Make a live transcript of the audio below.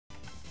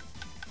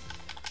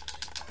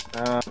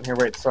Here,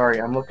 wait,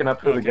 sorry. I'm looking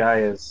up who the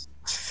guy is.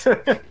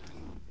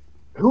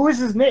 Who is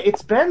his name?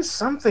 It's Ben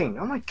something.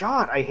 Oh my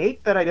god, I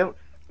hate that I don't...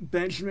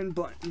 Benjamin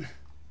Button.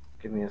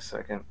 Give me a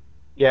second.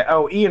 Yeah,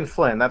 oh, Ian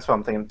Flynn, that's what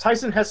I'm thinking.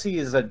 Tyson Hesse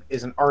is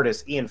an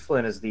artist. Ian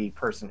Flynn is the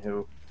person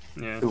who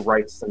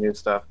writes the new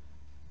stuff.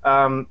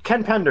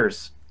 Ken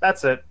Penders,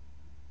 that's it.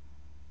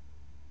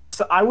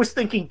 So I was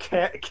thinking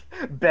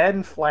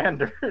Ben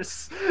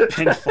Flanders.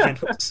 Ben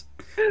Flanders.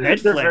 Ned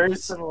They're Flanders. very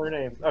similar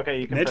names.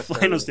 Okay, you can. Ned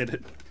Flanders did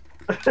it.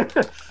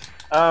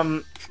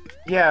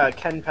 Yeah,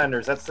 Ken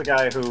Penders. That's the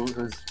guy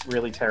who's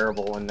really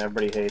terrible and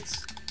everybody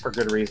hates for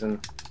good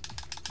reason.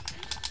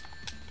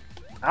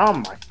 Oh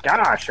my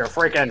gosh, you're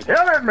freaking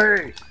killing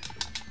me!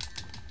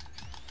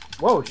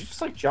 Whoa, did you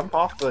just like jump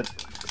off the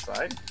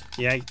side?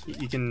 Yeah,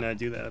 you can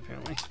do that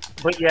apparently.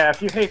 But yeah,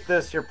 if you hate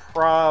this, you're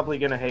probably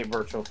gonna hate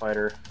Virtual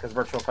Fighter, because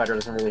Virtual Fighter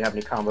doesn't really have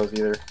any combos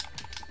either.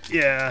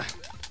 Yeah.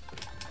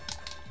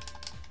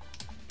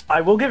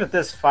 I will give it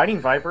this, Fighting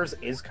Vipers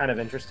is kind of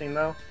interesting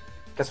though,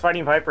 because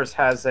Fighting Vipers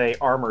has a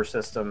armor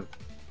system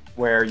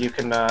where you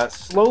can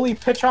slowly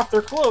pitch off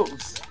their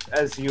clothes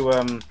as you,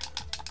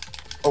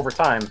 over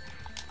time.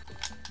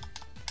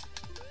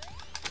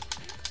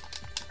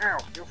 Ow,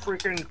 you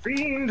freaking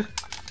fiend!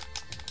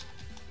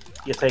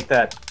 You take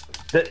that.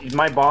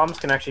 My bombs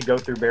can actually go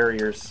through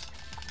barriers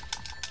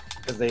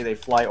because they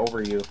fly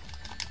over you. I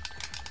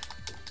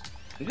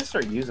need to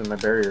start using my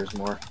barriers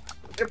more.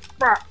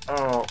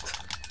 Oh.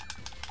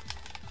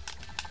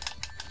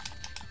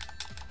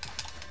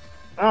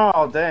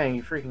 Oh, dang,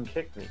 you freaking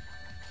kicked me.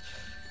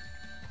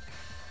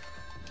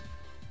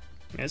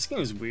 Yeah, this game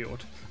is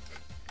weird.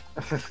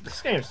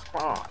 This game's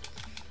fun.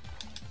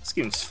 This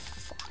game's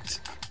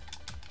fucked.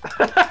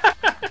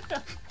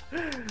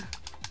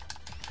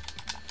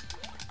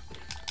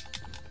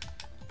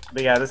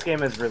 But yeah, this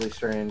game is really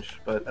strange,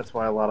 but that's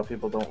why a lot of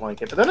people don't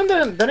like it. But then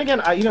again,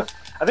 I think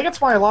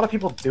that's why a lot of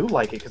people do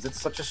like it, because it's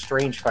such a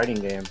strange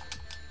fighting game.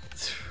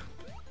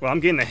 Well, I'm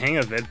getting the hang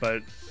of it,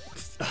 but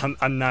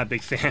I'm not a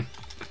big fan.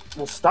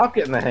 Well, stop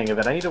getting the hang of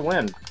it. I need to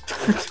win.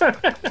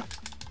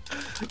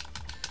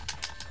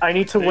 I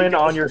need to win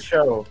on your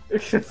show.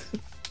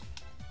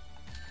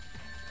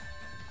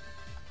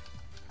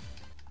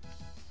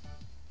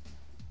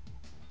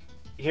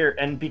 Here,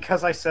 and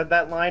because I said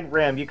that line,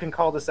 Ram, you can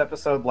call this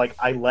episode like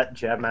I let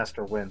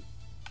Jabmaster win.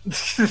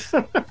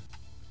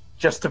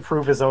 Just to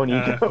prove his own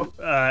ego.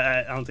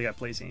 I don't think I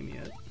played this game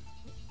yet.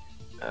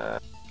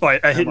 Oh,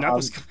 I hit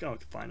knuckles. Oh,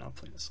 fine, I'll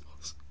play this.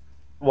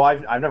 Well,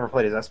 I've never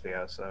played his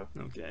SBO, so...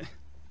 Okay.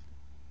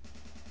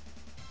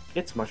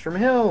 It's Mushroom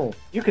Hill!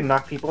 You can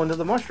knock people into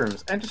the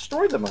mushrooms and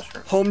destroy the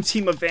mushrooms. Home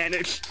team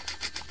advantage!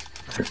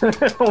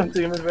 Home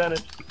team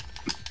advantage.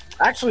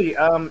 Actually,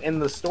 in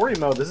the story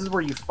mode, this is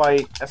where you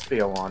fight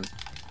SBO on.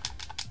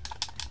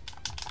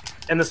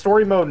 In the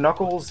story mode,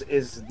 Knuckles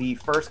is the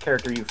first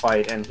character you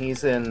fight, and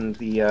he's in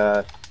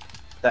the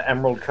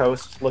Emerald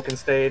Coast looking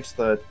stage,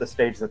 the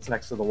stage that's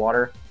next to the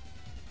water.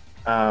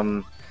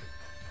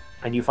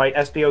 And you fight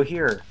SBO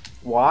here.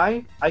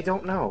 Why? I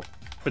don't know.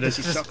 But does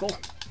he chuckle?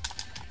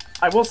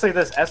 I will say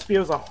this,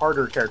 SBO's a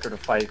harder character to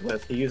fight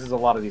with. He uses a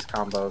lot of these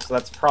combos, so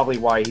that's probably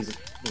why he's,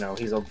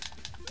 he's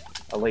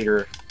a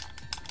later...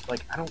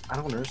 Like, I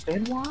don't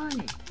understand why.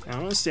 I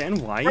don't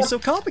understand why he's so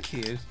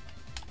complicated.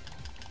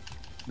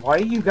 Why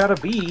you gotta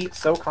be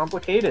so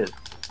complicated?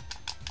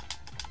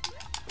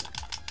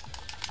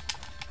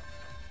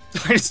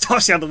 I just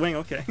tossed you out the wing,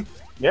 okay.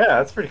 Yeah,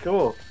 that's pretty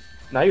cool.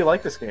 Now you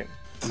like this game.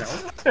 No.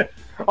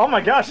 Oh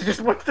my gosh, he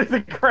just went through the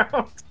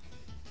ground.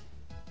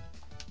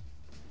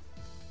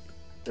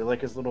 They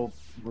like his little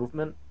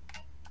movement.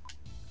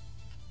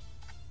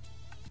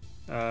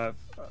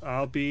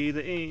 I'll be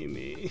the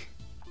Amy.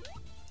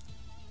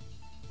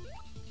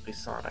 Be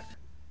Sonic.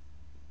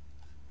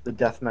 The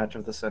deathmatch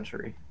of the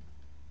century.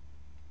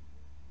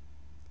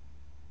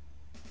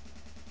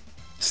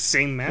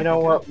 Same map. You know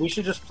what? We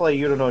should just play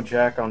You Don't Know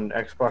Jack on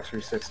Xbox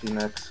 360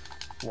 next.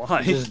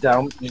 Why? You just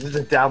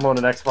download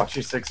an Xbox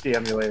 360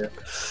 emulator.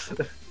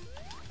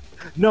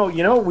 No,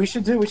 you know what we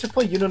should do? We should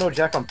play You Don't Know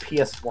Jack on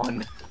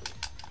PS1.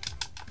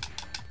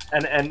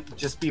 And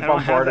just be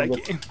bombarded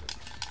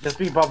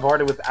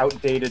with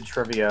outdated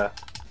trivia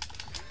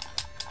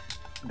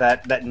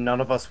that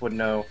none of us would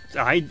know.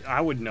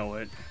 I would know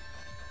it.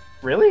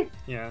 Really?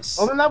 Yes.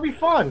 Oh, then that'd be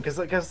fun,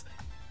 because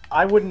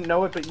I wouldn't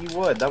know it, but you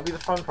would. That'd be the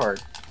fun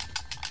part.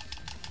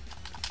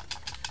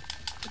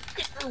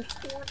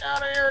 Get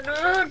out of here,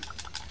 dude!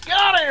 Get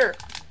out of here!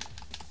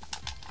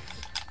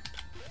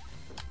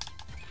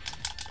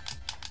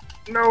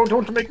 No,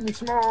 don't make me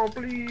small,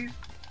 please.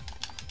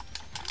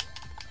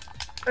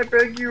 I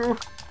beg you.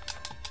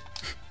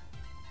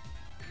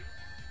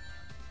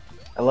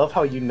 I love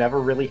how you never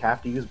really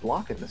have to use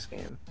block in this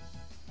game.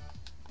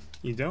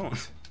 You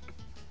don't.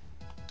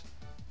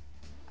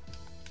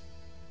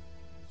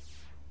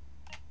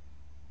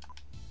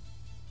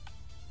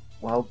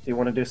 Well, do you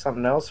want to do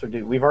something else, or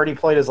we've already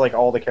played as like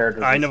all the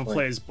characters? I never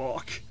played as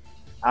Bark.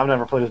 I've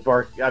never played as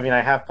Bark. I mean,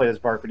 I have played as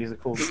Bark, but he's a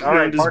cool. All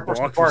right, Bark.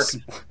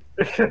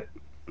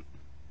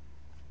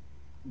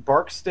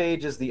 Bark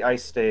stage is the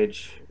ice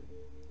stage.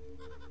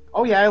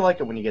 Oh yeah, I like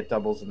it when you get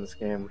doubles in this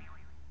game.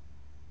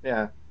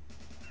 Yeah.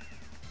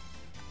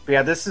 But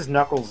yeah, this is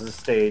Knuckles'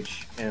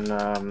 stage in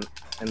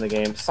the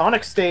game.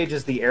 Sonic stage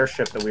is the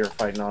airship that we were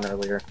fighting on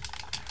earlier.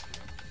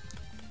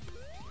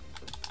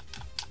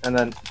 And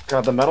then,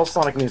 God, the Metal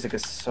Sonic music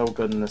is so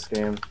good in this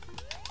game.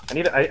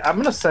 I'm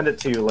gonna send it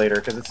to you later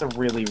because it's a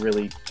really,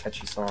 really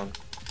catchy song.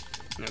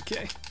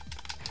 Okay.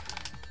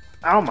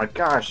 Oh my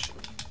gosh!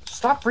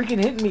 Stop freaking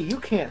hitting me! You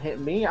can't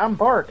hit me. I'm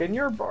Bark and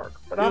you're Bark,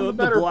 but I'm the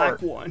better black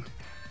Bark. one.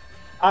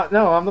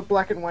 No, I'm the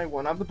black and white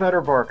one. I'm the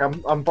better Bark.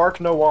 I'm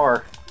Bark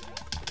Noir.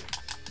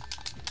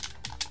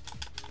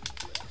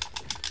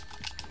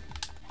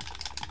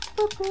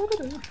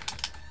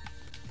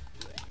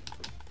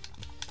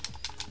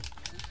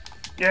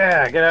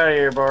 Yeah, get out of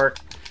here, Bark.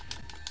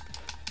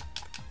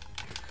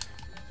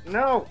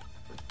 No!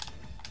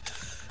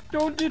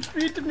 Don't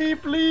defeat me,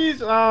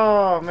 please!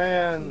 Oh,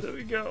 man. There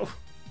we go.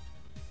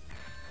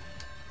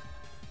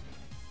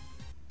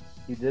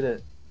 You did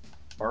it.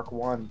 Bark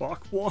won.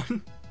 Bark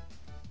won.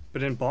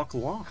 But then Bark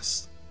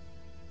lost.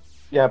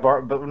 Yeah,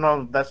 Bark, but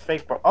no, that's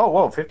fake Bark. Oh,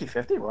 whoa,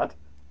 50-50? What?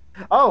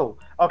 Oh,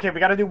 okay, we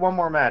gotta do one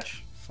more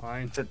match.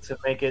 Fine. To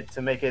make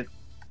it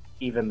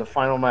even. The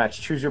final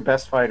match. Choose your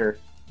best fighter.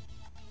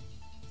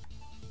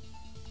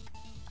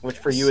 Which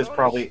for you is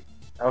probably...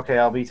 Okay,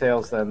 I'll be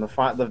Tails then.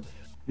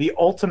 The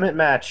ultimate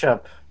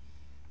matchup.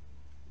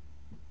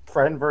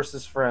 Friend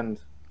versus friend.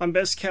 My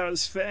best cat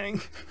is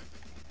Fang.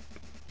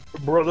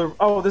 Brother...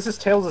 Oh, this is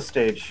Tails'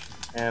 stage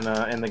in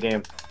the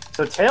game.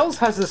 So Tails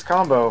has this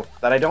combo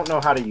that I don't know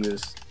how to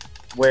use,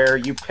 where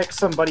you pick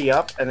somebody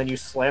up and then you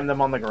slam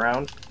them on the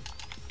ground,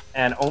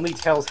 and only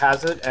Tails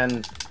has it,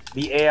 and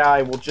the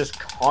AI will just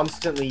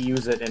constantly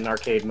use it in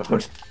arcade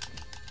mode.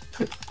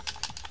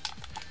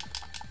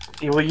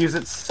 He will use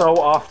it so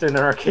often in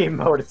arcade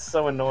mode. It's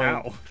so annoying.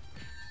 How?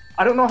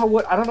 I don't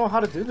know how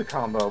to do the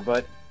combo,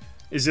 but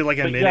is it like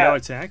a mid-air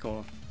attack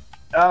or?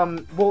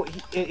 Well,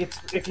 it's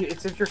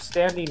if you're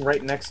standing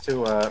right next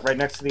to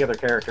the other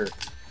character.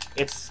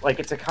 It's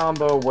a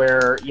combo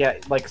where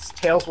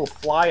Tails will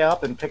fly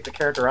up and pick the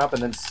character up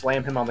and then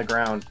slam him on the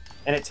ground,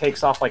 and it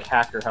takes off like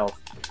half your health.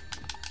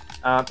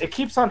 It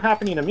keeps on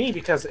happening to me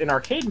because in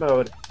arcade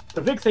mode,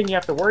 the big thing you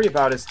have to worry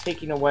about is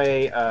taking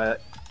away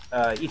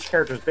each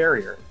character's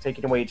barrier,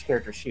 taking away each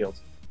character's shield,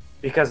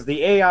 because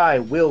the AI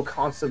will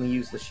constantly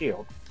use the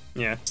shield.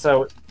 Yeah.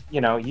 So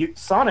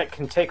Sonic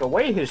can take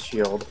away his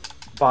shield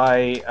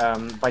by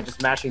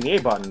just mashing the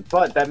A button,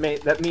 but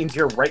that means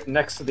you're right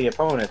next to the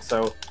opponent.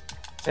 So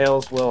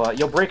Tails will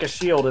you'll break a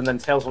shield, and then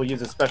Tails will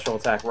use a special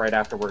attack right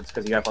afterwards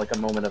because you have like a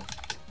moment of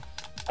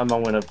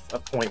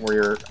point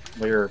where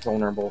you're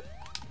vulnerable.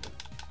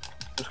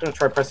 I'm just gonna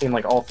try pressing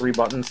like all three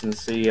buttons and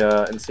see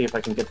if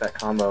I can get that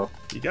combo.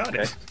 You got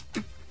it.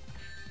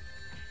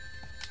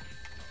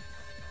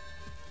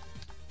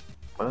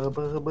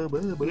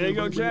 There you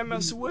go, Jam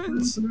Master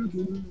wins.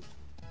 You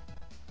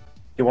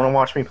want to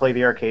watch me play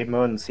the arcade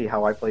mode and see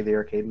how I play the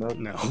arcade mode?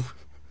 No.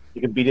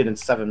 You can beat it in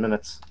 7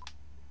 minutes.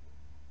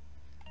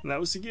 And that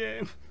was the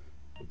game.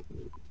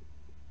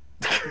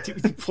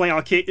 Playing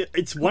arcade,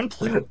 it's one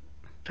player.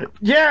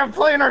 Yeah, I'm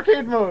playing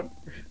arcade mode.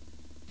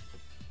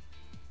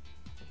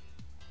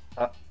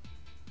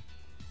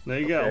 There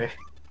you go.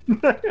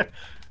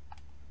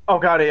 Oh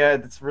god, yeah,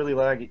 it's really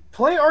laggy.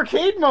 Play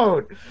arcade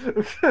mode.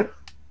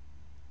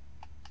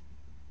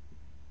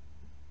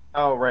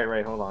 Oh,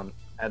 right, hold on.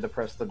 I had to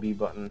press the B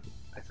button,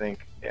 I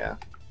think. Yeah.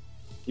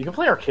 You can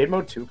play arcade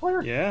mode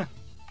 2-player? Yeah.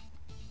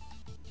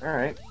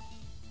 Alright.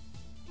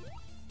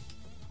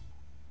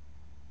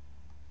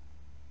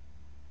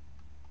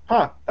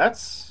 Huh,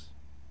 that's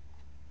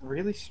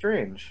really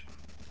strange.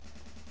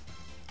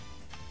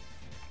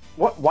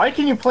 Why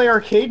can you play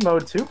arcade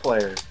mode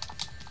 2-player?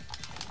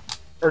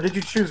 Or did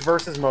you choose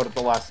versus mode at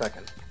the last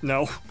second?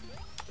 No.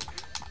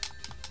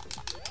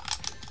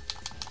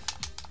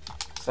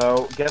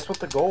 So, guess what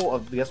the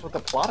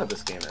plot of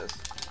this game is?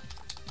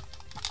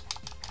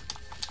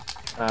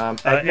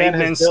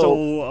 Eggman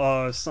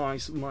stole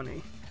Sonic's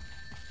money.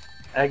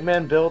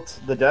 Eggman built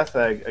the Death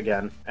Egg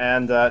again,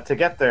 and to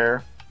get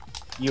there,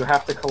 you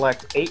have to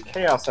collect 8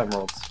 Chaos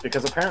Emeralds,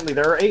 because apparently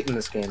there are 8 in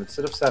this game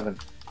instead of 7.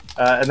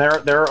 And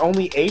there are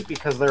only 8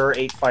 because there are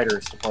 8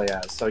 fighters to play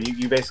as, so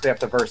you basically have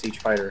to verse each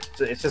fighter.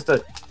 So it's just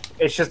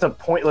a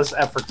pointless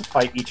effort to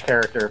fight each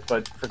character,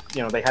 but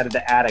they had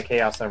to add a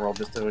Chaos Emerald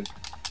just to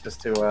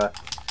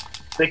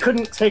they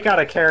couldn't take out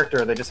a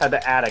character, they just had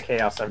to add a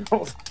Chaos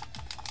Emerald.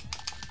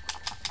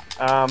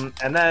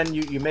 And then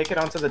you make it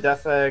onto the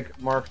Death Egg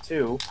Mark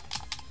II,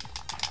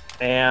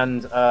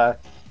 and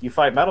you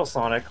fight Metal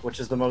Sonic, which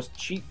is the most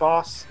cheat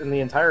boss in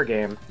the entire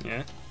game.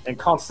 Yeah. And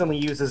constantly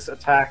uses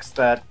attacks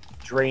that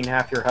drain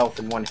half your health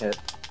in one hit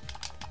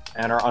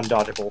and are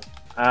undodgeable.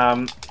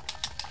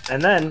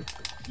 And then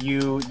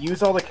you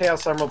use all the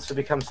Chaos Emeralds to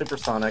become Super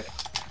Sonic,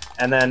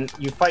 and then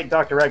you fight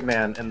Dr.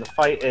 Eggman, and the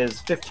fight is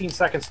 15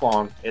 seconds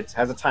long. It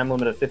has a time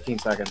limit of 15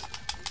 seconds.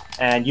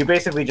 And you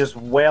basically just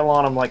wail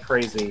on him like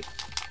crazy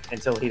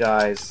until he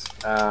dies.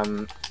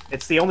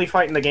 It's the only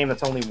fight in the game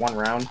that's only 1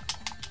 round,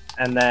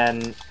 and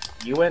then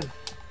you win,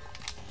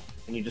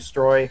 and you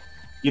destroy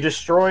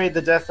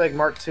the Death Egg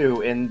Mark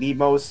II in the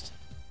most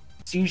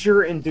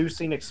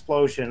seizure-inducing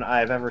explosion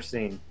I've ever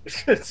seen.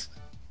 It's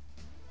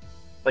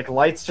like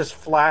lights just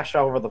flash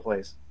all over the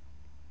place.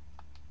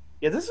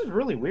 Yeah, this is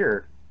really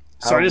weird.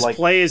 So I just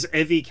play as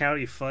every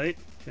county fight?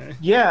 Okay.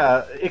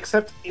 Yeah,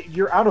 except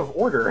you're out of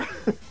order.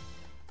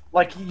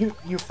 Like,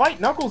 you fight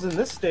Knuckles in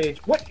this stage.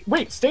 What?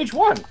 Wait, stage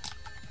 1!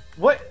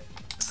 What?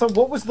 So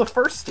what was the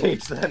first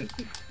stage, then?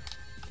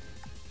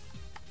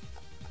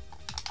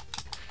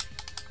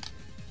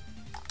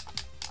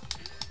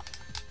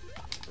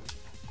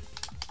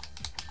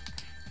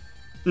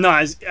 No,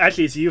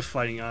 it's you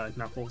fighting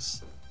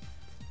Knuckles.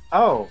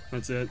 Oh.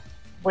 That's it.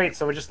 Wait,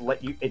 so it just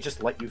let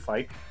you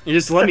fight? It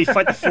just let me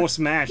fight the first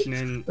match, and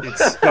then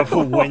it's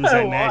whoever wins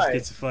that match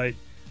gets to fight.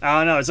 I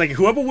don't know, it's like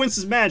whoever wins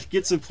this match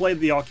gets to play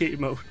the arcade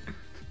mode.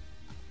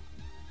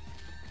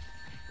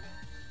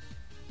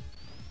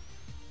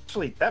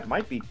 Actually, that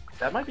might be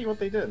what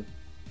they did.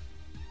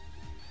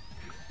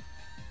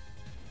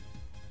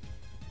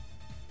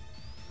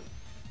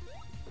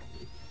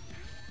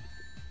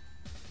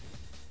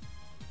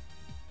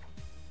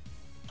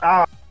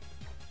 Ah,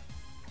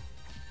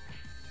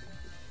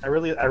 I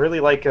really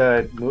like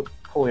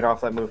pulling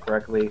off that move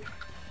correctly.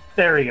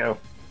 There we go.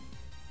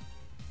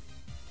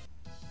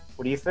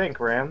 What do you think,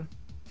 Ram?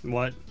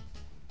 What?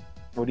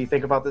 What do you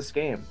think about this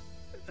game?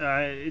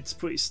 It's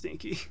pretty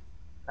stinky.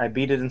 I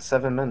beat it in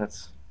 7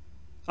 minutes.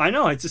 I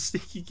know, it's a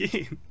stinky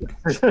game.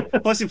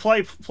 Plus, you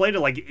played it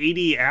like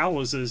 80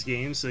 hours of this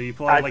game, so you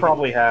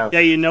probably have. Yeah,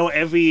 you know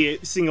every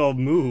single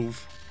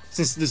move.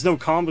 Since there's no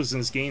combos in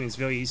this game, it's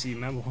very easy to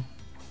remember.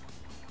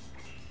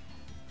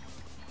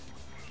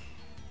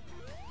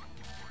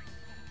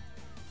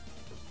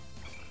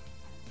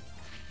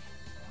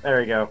 There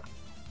we go.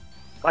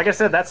 Like I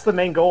said, that's the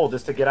main goal,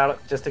 just to get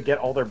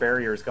all their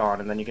barriers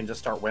gone, and then you can just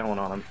start wailing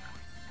on them.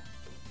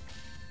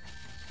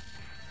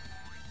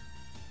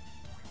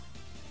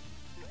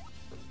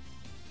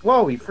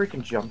 Whoa, he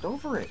freaking jumped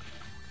over it.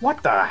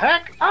 What the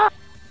heck? Ah!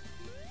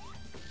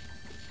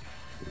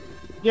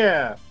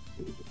 Yeah.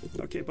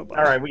 Okay, bye-bye.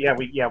 All right, we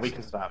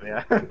can stop,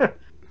 yeah.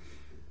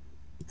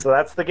 So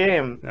that's the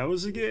game. That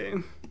was the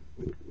game.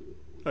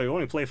 Oh, you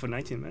only play for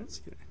 19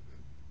 minutes? Okay.